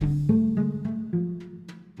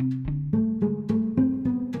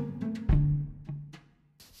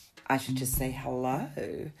I should just say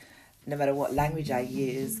hello. No matter what language I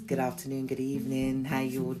use, good afternoon, good evening, how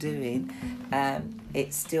you all doing,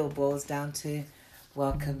 it still boils down to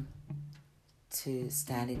welcome to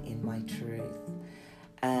Standing in My Truth.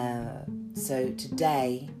 So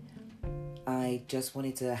today, I just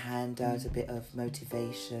wanted to hand out a bit of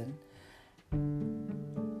motivation. And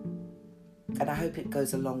I hope it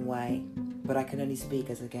goes a long way, but I can only speak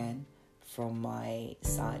as again from my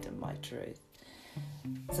side and my truth.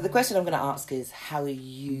 So the question I'm going to ask is, how are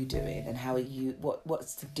you doing, and how are you?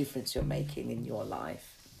 What's the difference you're making in your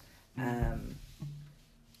life through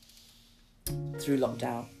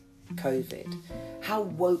lockdown, COVID? How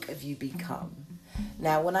woke have you become?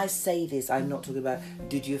 Now, when I say this, I'm not talking about,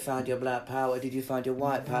 did you find your black power? Did you find your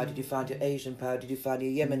white power? Did you find your Asian power? Did you find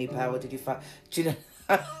your Yemeni power? Did you find... Do you know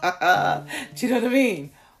what I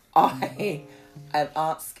mean? I am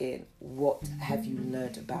asking, what have you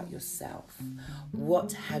learned about yourself?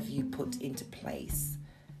 What have you put into place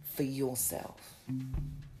for yourself?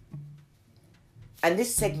 And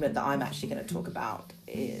this segment that I'm actually going to talk about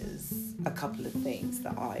is a couple of things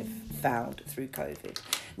that I've found through COVID.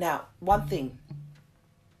 Now, one thing...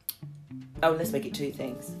 let's make it two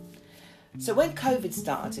things. So when COVID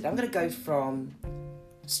started, I'm going to go from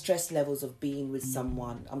stress levels of being with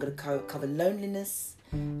someone. I'm going to cover loneliness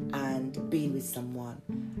and being with someone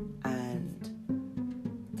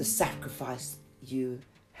and the sacrifice you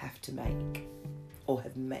have to make or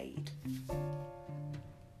have made.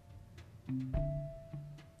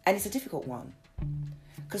 And it's a difficult one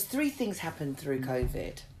because three things happened through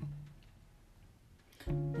COVID.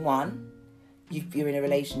 One, you're in a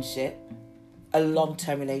relationship, a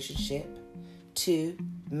long-term relationship. 2,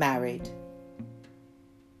 married.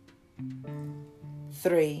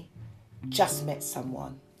 3, just met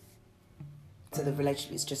someone. So the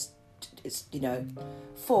relationship is just,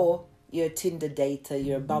 4, you're a Tinder dater,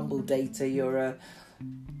 you're a Bumble dater, you're a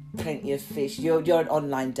Plenty of Fish, you're an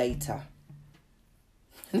online dater.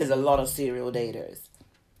 And there's a lot of serial daters.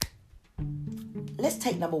 Let's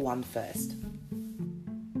take number 1 first.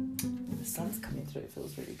 The sun's coming through, it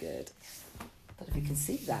feels really good. I don't know if you can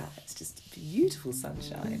see that. It's just beautiful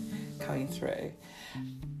sunshine coming through.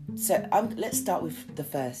 So let's start with the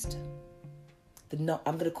first. I'm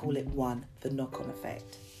going to call it 1, the knock-on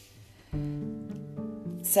effect.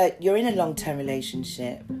 So you're in a long-term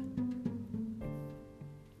relationship.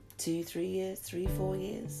 2, 3 years, 3, 4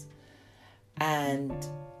 years. And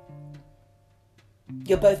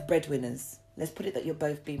you're both breadwinners. Let's put it that you're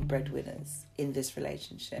both being breadwinners in this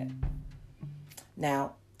relationship.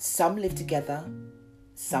 Now, some live together,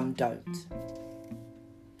 some don't.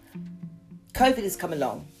 COVID has come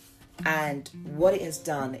along, and what it has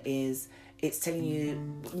done is it's telling you,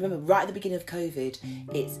 remember right at the beginning of COVID,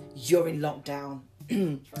 it's you're in lockdown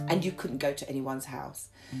and you couldn't go to anyone's house.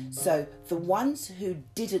 So the ones who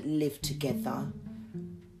didn't live together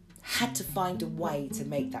had to find a way to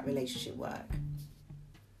make that relationship work.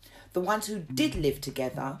 The ones who did live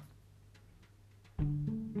together,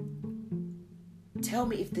 tell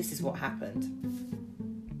me if this is what happened.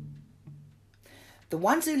 The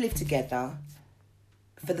ones who live together,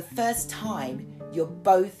 for the first time, you're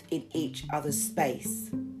both in each other's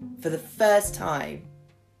space. For the first time.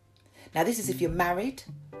 Now, this is if you're married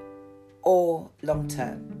or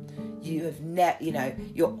long-term. You have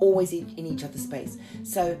you're always in each other's space.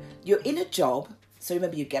 So you're in a job. So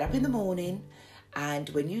remember, you get up in the morning, and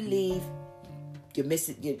when you leave, you're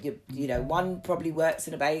missing, one probably works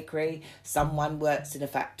in a bakery, someone works in a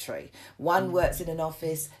factory, one works in an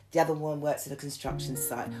office, the other one works in a construction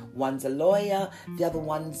site, one's a lawyer, the other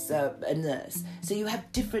one's a nurse. So you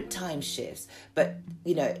have different time shifts. But,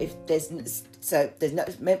 if there's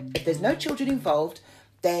no children involved,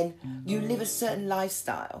 then you live a certain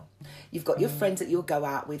lifestyle. You've got your friends that you'll go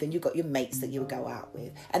out with, and you've got your mates that you'll go out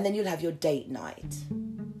with. And then you'll have your date night,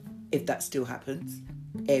 if that still happens,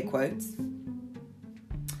 air quotes.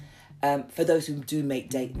 For those who do make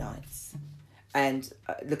date nights. And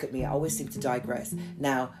look at me, I always seem to digress.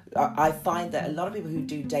 Now, I find that a lot of people who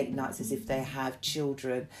do date nights is if they have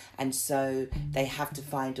children, and so they have to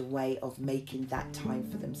find a way of making that time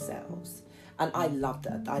for themselves. And I love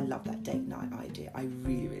that. I love that date night idea. I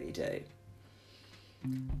really, really do.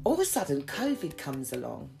 All of a sudden, COVID comes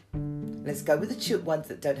along. Let's go with the ones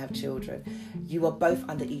that don't have children. You are both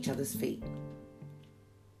under each other's feet.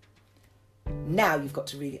 Now you've got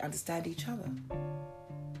to really understand each other.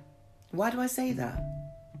 Why do I say that?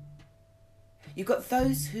 You've got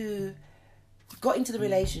those who got into the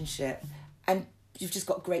relationship and you've just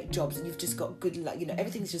got great jobs and you've just got good luck.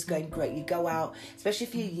 Everything's just going great. You go out, especially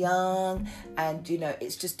if you're young, and,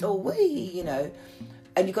 it's just,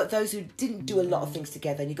 And you've got those who didn't do a lot of things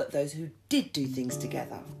together, and you've got those who did do things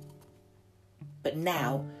together. But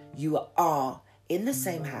now you are in the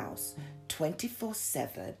same house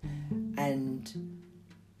 24/7, and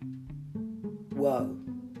whoa,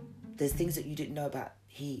 there's things that you didn't know about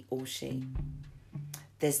he or she.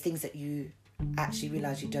 There's things that you actually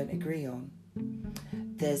realise you don't agree on.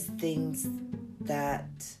 There's things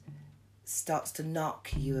that starts to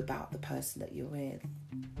knock you about the person that you're with.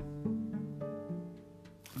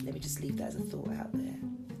 Let me just leave that as a thought out there.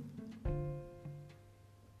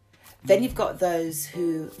 Then you've got those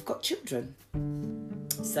who've got children.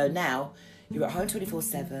 So now you're at home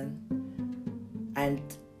 24/7, and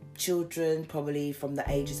children probably from the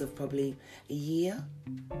ages of probably a year,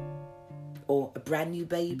 or a brand new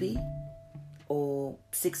baby, or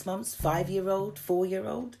 6 months, 5-year-old,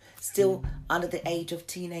 4-year-old, still under the age of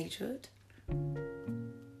teenagehood.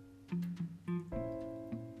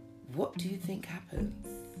 What do you think happens?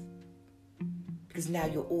 Because now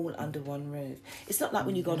you're all under one roof. It's not like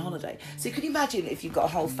when you go on holiday. So you can imagine if you've got a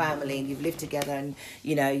whole family and you've lived together and,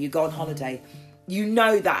 you know, you go on holiday. You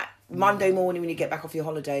know that Monday morning when you get back off your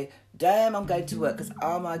holiday, damn, I'm going to work because,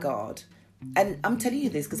 oh my God. And I'm telling you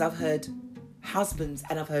this because I've heard husbands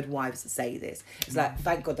and I've heard wives say this. It's like,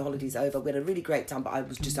 thank God the holiday's over. We had a really great time, but I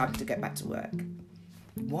was just having to get back to work.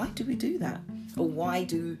 Why do we do that? Or why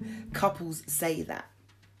do couples say that?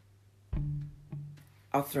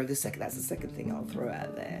 I'll throw that's the second thing I'll throw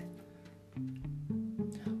out there.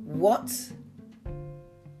 What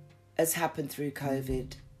has happened through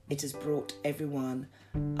COVID? It has brought everyone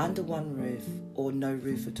under one roof or no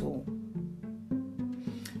roof at all.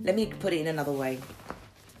 Let me put it in another way.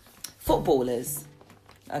 Footballers.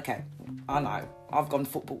 Okay, I know, I've gone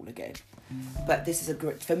football again. But this is a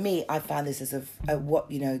great, for me, I found this as a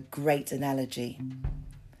great analogy.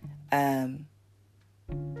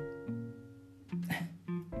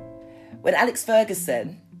 When Alex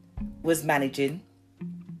Ferguson was managing,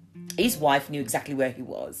 his wife knew exactly where he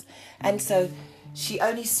was. And so she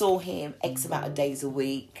only saw him X amount of days a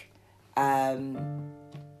week. And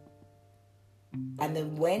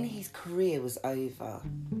then when his career was over,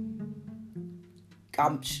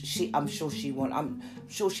 I'm sure she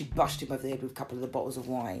bashed him over the head with a couple of the bottles of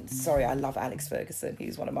wine. Sorry, I love Alex Ferguson.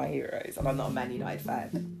 He's one of my heroes, and I'm not a Man United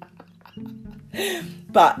fan.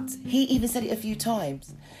 But he even said it a few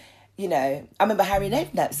times. You know, I remember Harry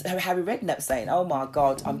Redknapp saying, oh my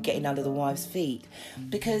God, I'm getting under the wife's feet.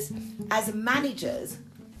 Because as managers,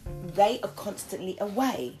 they are constantly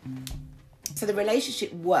away. So the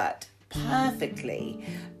relationship worked perfectly,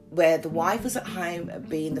 where the wife was at home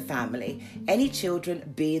being the family, any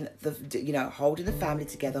children being holding the family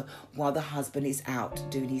together while the husband is out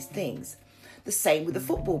doing his things. The same with the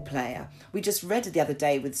football player. We just read it the other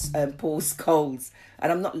day with Paul Scholes,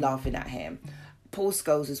 and I'm not laughing at him. Paul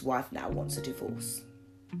Scholes' wife now wants a divorce.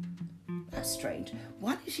 That's strange.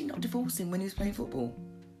 Why did she not divorce him when he was playing football?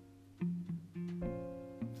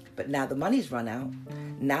 But now the money's run out.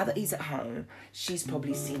 Now that he's at home, she's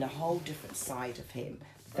probably seen a whole different side of him.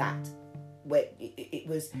 That where it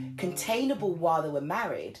was containable while they were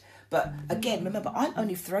married. But again, remember, I'm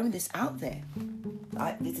only throwing this out there.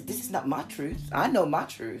 This is not my truth. I know my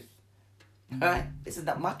truth. All right? This is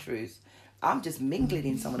not my truth. I'm just mingling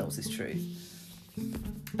in someone else's truth.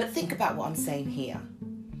 But think about what I'm saying here.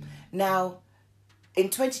 Now, in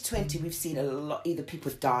 2020, we've seen a lot, either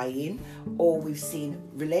people dying, or we've seen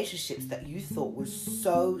relationships that you thought were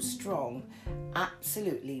so strong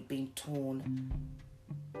absolutely being torn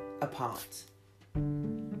apart.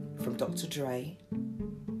 From Dr. Dre,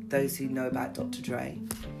 those who know about Dr. Dre,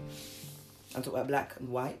 I'm talking about black and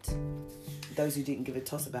white, those who didn't give a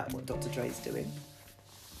toss about what Dr. Dre's doing.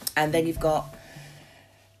 And then you've got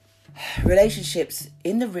relationships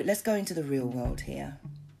let's go into the real world here.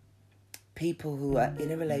 People who are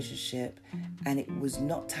in a relationship and it was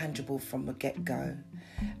not tangible from the get-go,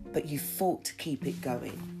 but you fought to keep it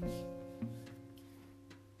going.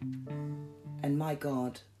 And my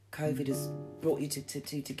God, COVID has brought you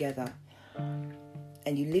two together,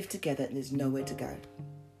 and you live together and there's nowhere to go.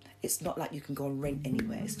 It's not like you can go and rent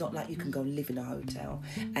anywhere. It's not like you can go and live in a hotel.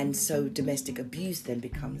 And so domestic abuse then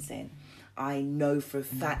becomes in. I know for a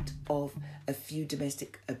fact of a few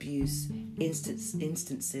domestic abuse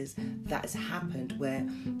instances that has happened where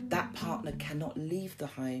that partner cannot leave the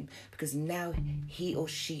home because now he or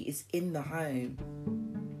she is in the home.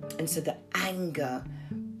 And so the anger,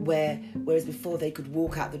 whereas before they could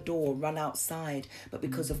walk out the door, run outside, but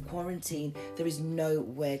because of quarantine, there is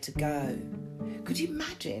nowhere to go. Could you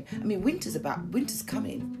imagine? I mean, winter's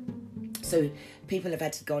coming. So people have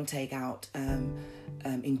had to go and take out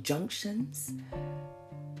injunctions.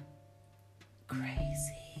 Crazy.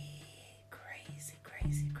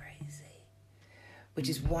 which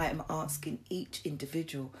is why I'm asking each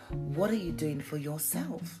individual, what are you doing for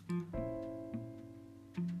yourself?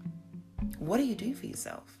 What are you doing for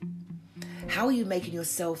yourself? How are you making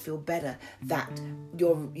yourself feel better that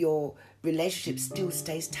your relationship still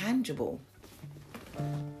stays tangible?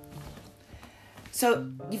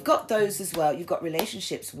 So you've got those as well. You've got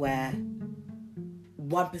relationships where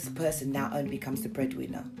one person now only becomes the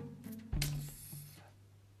breadwinner.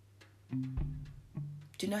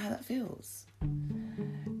 Do you know how that feels?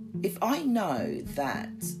 If I know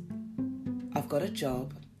that I've got a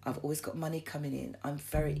job, I've always got money coming in, I'm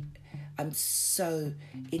so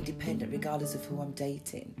independent regardless of who I'm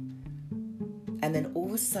dating. And then all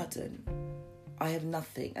of a sudden, I have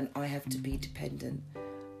nothing and I have to be dependent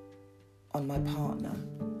on my partner.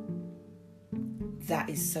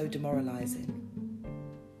 That is so demoralizing.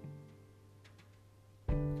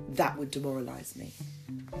 That would demoralize me.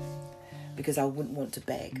 Because I wouldn't want to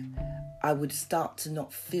beg. I would start to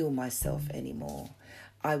not feel myself anymore.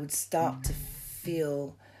 I would start to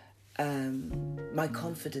feel my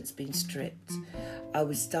confidence being stripped. I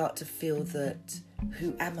would start to feel that,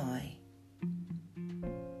 who am I?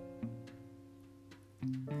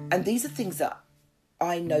 And these are things that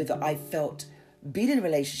I know that I felt being in a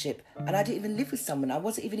relationship, and I didn't even live with someone. I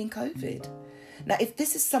wasn't even in COVID. Now, if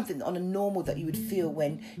this is something on a normal that you would feel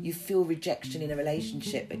when you feel rejection in a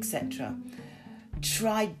relationship, etc.,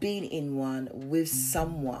 try being in one with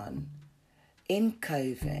someone in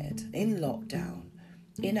COVID, in lockdown,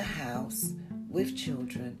 in a house with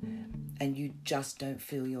children, and you just don't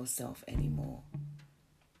feel yourself anymore.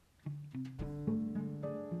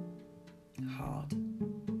 Hard.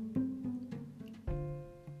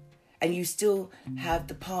 And you still have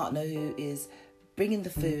the partner who is bringing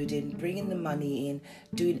the food in, bringing the money in,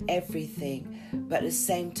 doing everything, but at the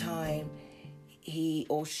same time, he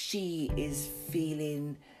or she is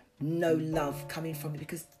feeling no love coming from you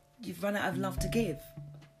because you've run out of love to give.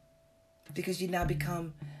 Because you now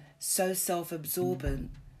become so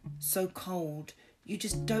self-absorbent, so cold, you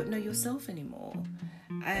just don't know yourself anymore.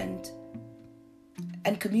 And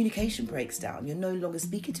communication breaks down. You're no longer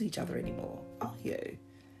speaking to each other anymore, are you?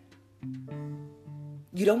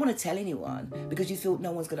 You don't want to tell anyone because you feel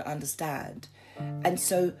no one's going to understand. And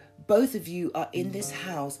so both of you are in this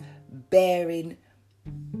house bearing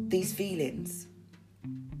these feelings.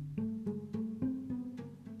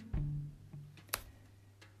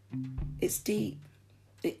 It's deep.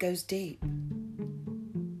 It goes deep.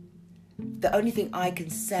 The only thing I can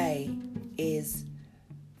say is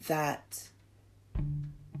that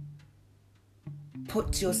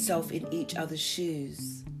put yourself in each other's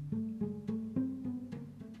shoes.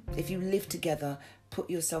 If you live together, put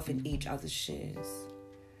yourself in each other's shoes.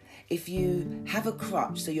 If you have a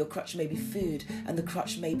crutch, so your crutch may be food, and the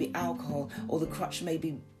crutch may be alcohol, or the crutch may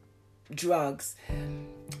be drugs,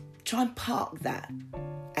 try and park that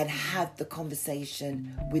and have the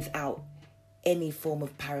conversation without any form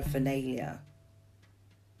of paraphernalia.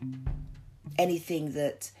 Anything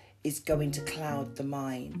that is going to cloud the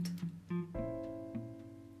mind.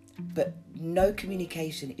 But no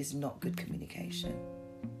communication is not good communication.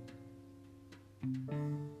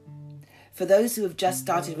 For those who have just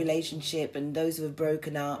started a relationship and those who have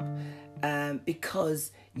broken up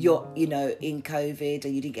because you're, in COVID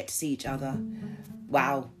and you didn't get to see each other,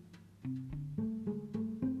 wow.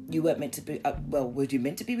 You weren't meant to be, were you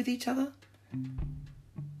meant to be with each other?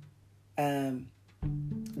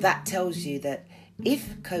 That tells you that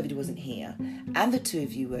if COVID wasn't here and the two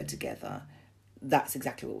of you were together, that's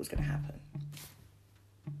exactly what was going to happen.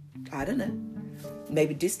 I don't know.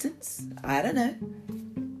 Maybe distance. I don't know.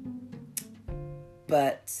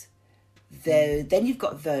 But then you've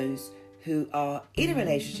got those who are in a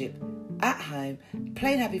relationship, at home,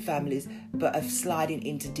 playing happy families, but are sliding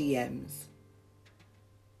into DMs.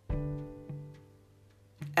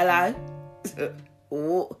 Hello?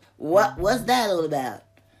 What's that all about?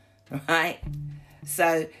 Right?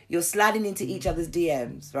 So you're sliding into each other's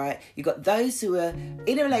DMs, right? You've got those who are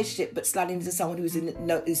in a relationship but sliding into someone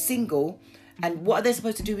who's single. And what are they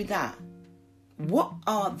supposed to do with that? What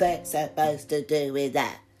are they supposed to do with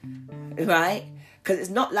that? Right? Because it's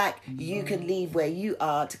not like you can leave where you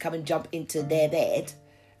are to come and jump into their bed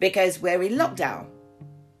because we're in lockdown.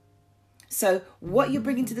 So what you're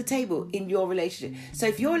bringing to the table in your relationship. So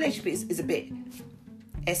if your relationship is a bit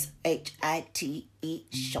shite,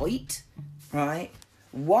 shite, right?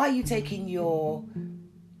 Why are you taking your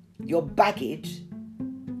baggage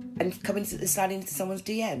and sliding into someone's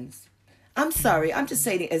DMs? I'm sorry, I'm just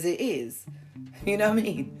saying it as it is. You know what I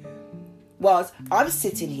mean? Whilst I'm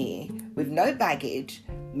sitting here with no baggage,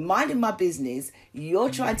 minding my business. You're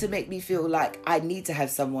trying to make me feel like I need to have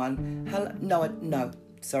someone. No.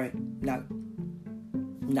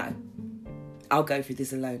 I'll go through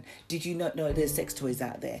this alone. Did you not know there's sex toys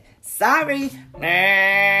out there? Sorry.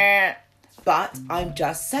 But I'm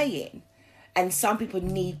just saying. And some people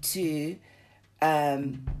need to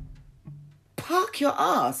park your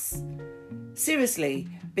ass. Seriously.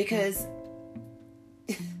 Because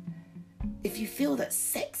if you feel that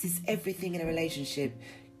sex is everything in a relationship,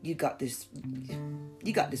 you got this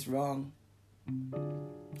wrong.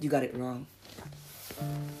 You got it wrong.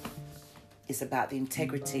 It's about the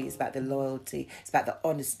integrity, it's about the loyalty, it's about the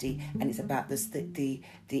honesty, and it's about the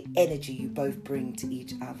energy you both bring to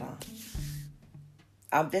each other.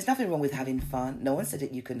 There's nothing wrong with having fun. No one said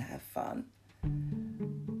that you couldn't have fun.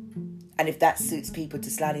 And if that suits people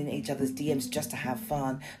to slide in each other's DMs just to have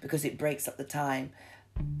fun because it breaks up the time,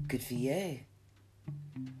 good for you.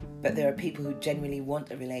 But there are people who genuinely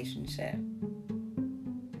want a relationship.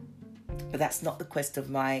 But that's not the quest of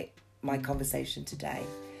my conversation today.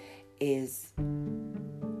 Is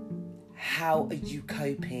how are you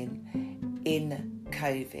coping in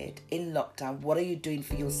COVID, in lockdown? What are you doing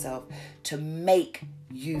for yourself to make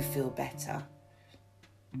you feel better?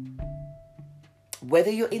 Whether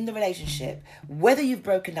you're in the relationship, whether you've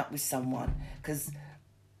broken up with someone, because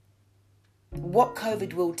what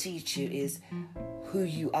COVID will teach you is who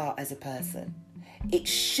you are as a person. It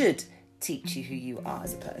should teach you who you are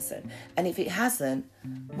as a person. And if it hasn't,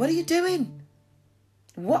 what are you doing?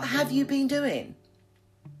 What have you been doing?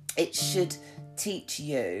 It should teach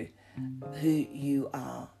you who you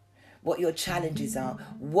are, what your challenges are,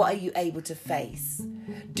 what are you able to face?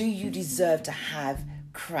 Do you deserve to have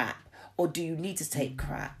crap, or do you need to take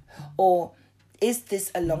crap? Or is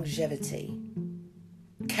this a longevity?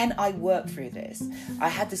 Can I work through this? I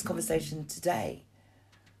had this conversation today.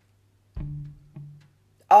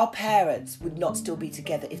 Our parents would not still be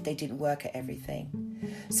together if they didn't work at everything.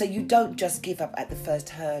 So you don't just give up at the first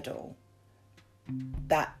hurdle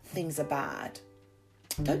that things are bad.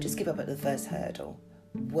 Don't just give up at the first hurdle.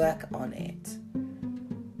 Work on it.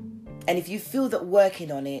 And if you feel that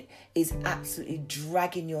working on it is absolutely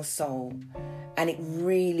dragging your soul, and it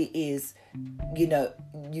really is,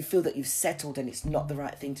 you feel that you've settled and it's not the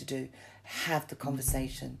right thing to do, have the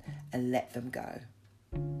conversation and let them go.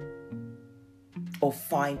 Or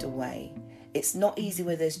find a way. It's not easy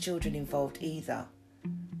where there's children involved either.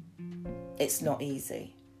 It's not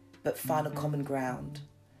easy. But find a common ground.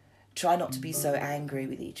 Try not to be so angry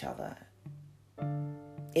with each other.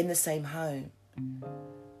 In the same home.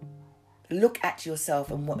 Look at yourself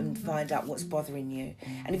and find out what's bothering you.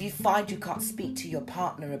 And if you find you can't speak to your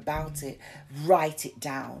partner about it, write it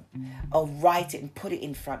down. Or write it and put it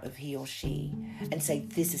in front of he or she. And say,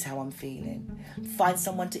 this is how I'm feeling. Find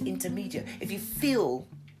someone to intermediate. If you feel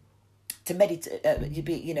to meditate,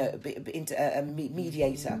 into a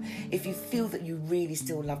mediator. If you feel that you really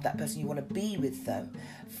still love that person, you want to be with them,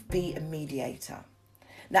 be a mediator.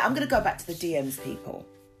 Now, I'm going to go back to the DMs, people.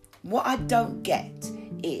 What I don't get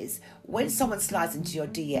is when someone slides into your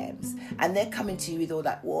DMs and they're coming to you with all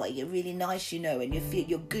that, "Whoa, you're really nice, and you feel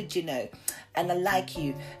you're good, and I like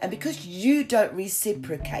you." And because you don't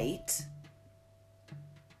reciprocate,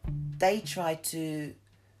 they try to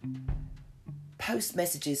post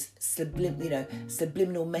messages,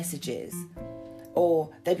 subliminal messages,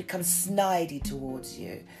 or they become snidey towards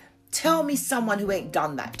you. Tell me someone who ain't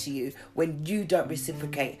done that to you when you don't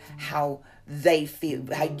reciprocate how they feel,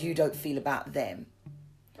 how you don't feel about them.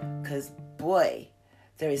 Because, boy,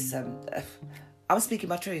 there is some... I'm speaking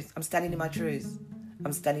my truth. I'm standing in my truth.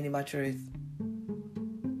 I'm standing in my truth.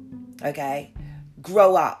 Okay?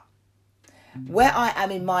 Grow up. Where I am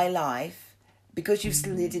in my life, because you've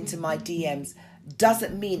slid into my DMs,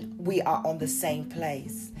 doesn't mean we are on the same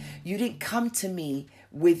place. You didn't come to me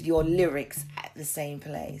with your lyrics at the same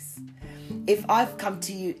place. If I've come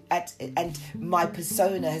to you and my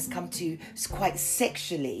persona has come to you quite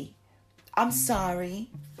sexually, I'm sorry.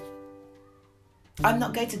 I'm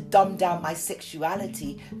not going to dumb down my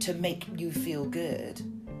sexuality to make you feel good.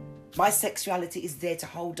 My sexuality is there to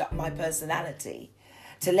hold up my personality,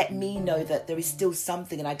 to let me know that there is still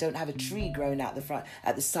something and I don't have a tree growing out the front,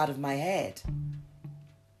 at the side of my head.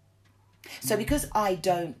 So because I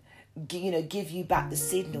don't, give you back the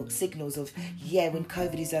signals of, when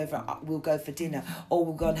COVID is over, we'll go for dinner or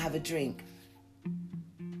we'll go and have a drink.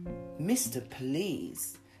 Mister,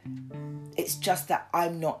 please. It's just that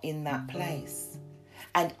I'm not in that place.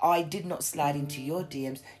 And I did not slide into your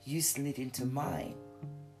DMs. You slid into mine.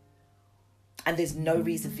 And there's no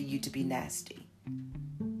reason for you to be nasty.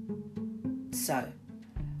 So,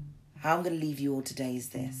 how I'm going to leave you all today is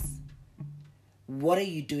this. What are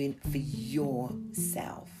you doing for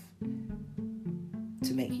yourself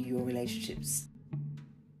to make your relationships